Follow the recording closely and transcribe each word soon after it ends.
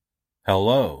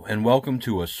Hello, and welcome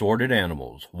to Assorted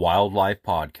Animals Wildlife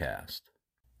Podcast.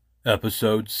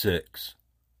 Episode 6.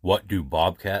 What do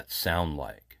bobcats sound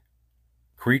like?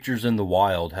 Creatures in the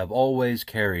wild have always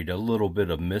carried a little bit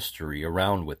of mystery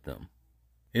around with them.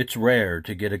 It's rare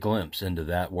to get a glimpse into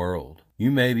that world.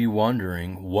 You may be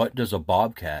wondering, what does a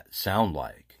bobcat sound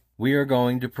like? We are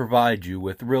going to provide you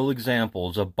with real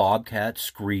examples of bobcats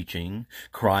screeching,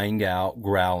 crying out,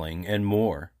 growling, and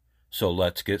more. So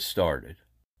let's get started.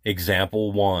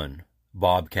 Example 1.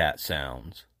 Bobcat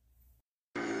sounds.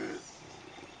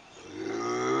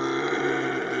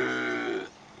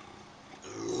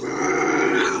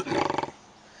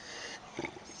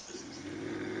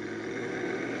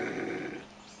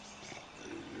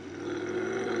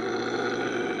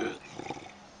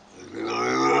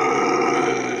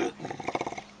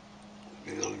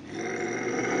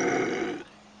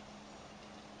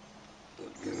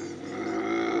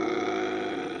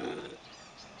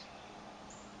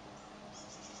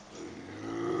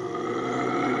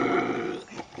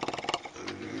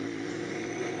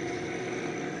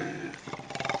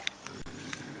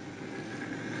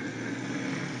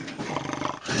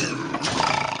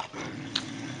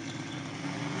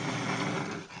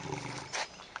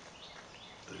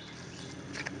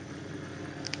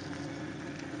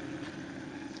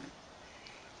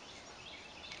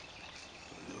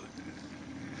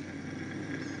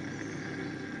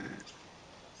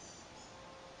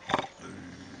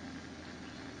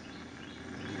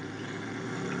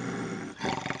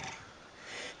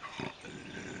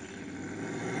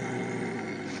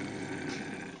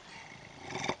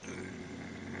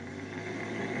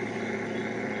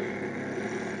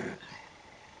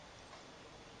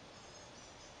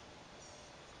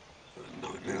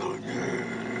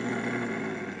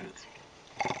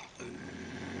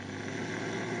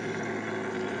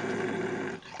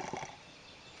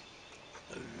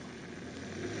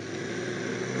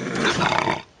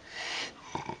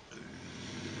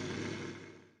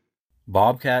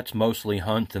 Bobcats mostly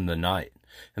hunt in the night,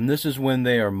 and this is when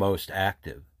they are most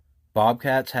active.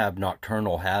 Bobcats have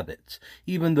nocturnal habits,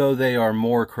 even though they are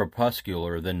more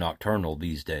crepuscular than nocturnal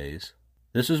these days.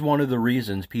 This is one of the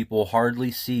reasons people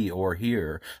hardly see or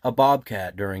hear a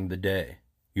bobcat during the day.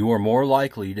 You are more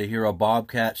likely to hear a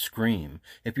bobcat scream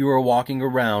if you are walking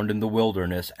around in the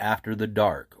wilderness after the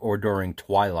dark or during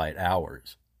twilight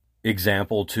hours.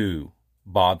 Example 2.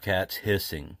 Bobcats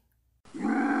hissing.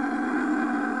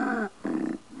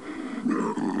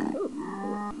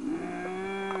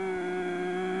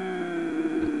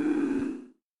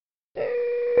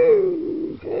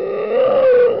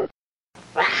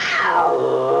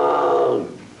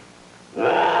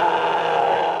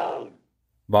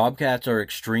 Bobcats are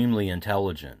extremely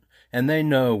intelligent, and they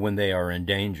know when they are in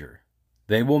danger.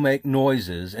 They will make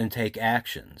noises and take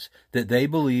actions that they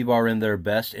believe are in their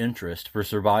best interest for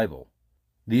survival.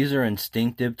 These are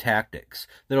instinctive tactics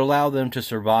that allow them to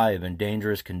survive in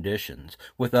dangerous conditions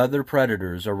with other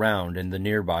predators around in the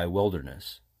nearby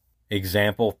wilderness.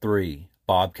 Example 3.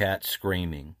 Bobcat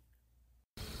screaming.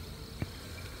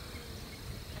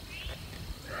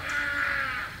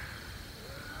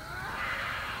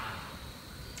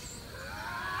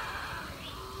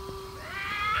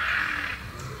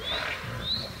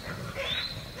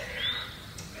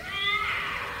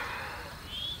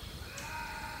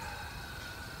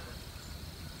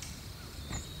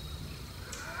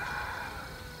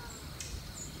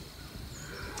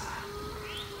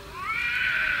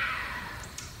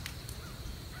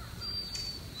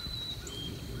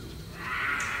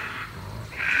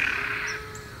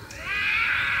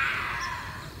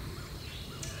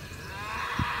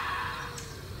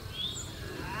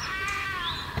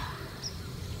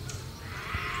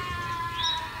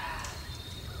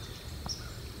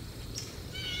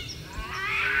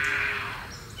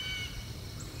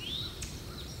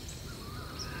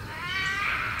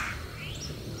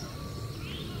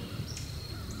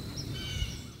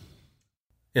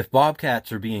 If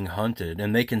bobcats are being hunted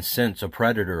and they can sense a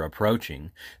predator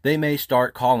approaching, they may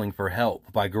start calling for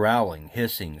help by growling,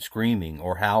 hissing, screaming,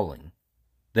 or howling.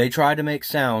 They try to make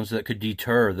sounds that could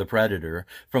deter the predator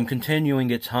from continuing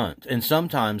its hunt, and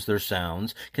sometimes their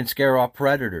sounds can scare off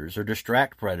predators or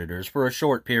distract predators for a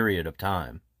short period of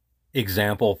time.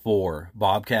 Example 4.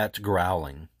 Bobcats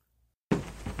growling.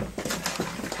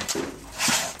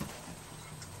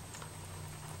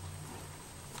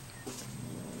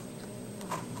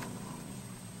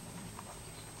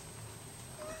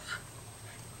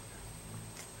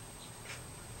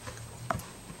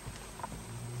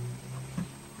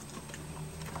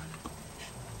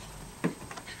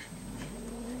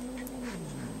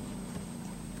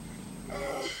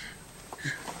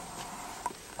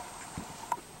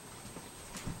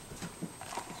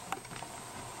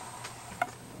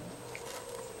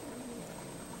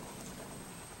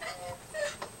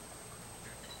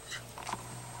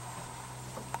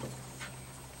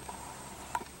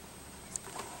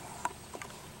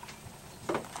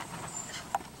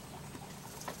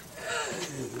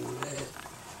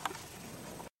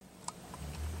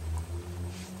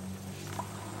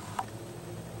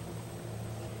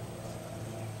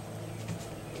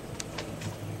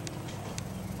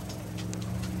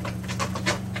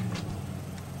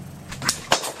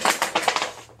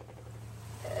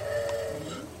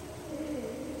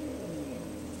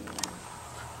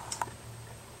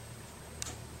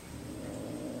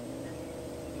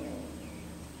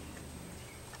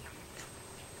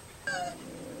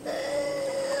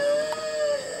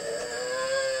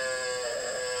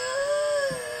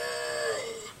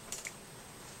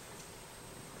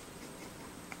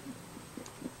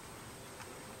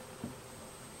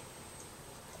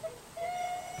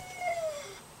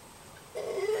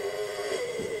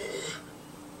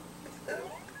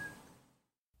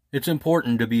 It's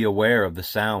important to be aware of the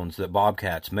sounds that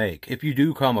bobcats make if you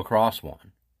do come across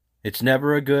one. It's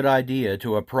never a good idea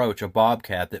to approach a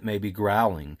bobcat that may be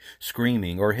growling,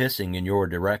 screaming, or hissing in your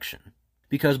direction,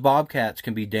 because bobcats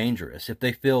can be dangerous if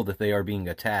they feel that they are being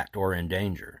attacked or in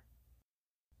danger.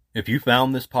 If you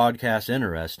found this podcast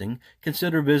interesting,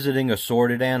 consider visiting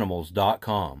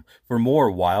assortedanimals.com for more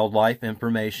wildlife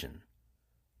information.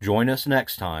 Join us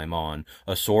next time on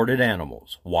Assorted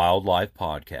Animals Wildlife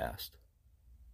Podcast.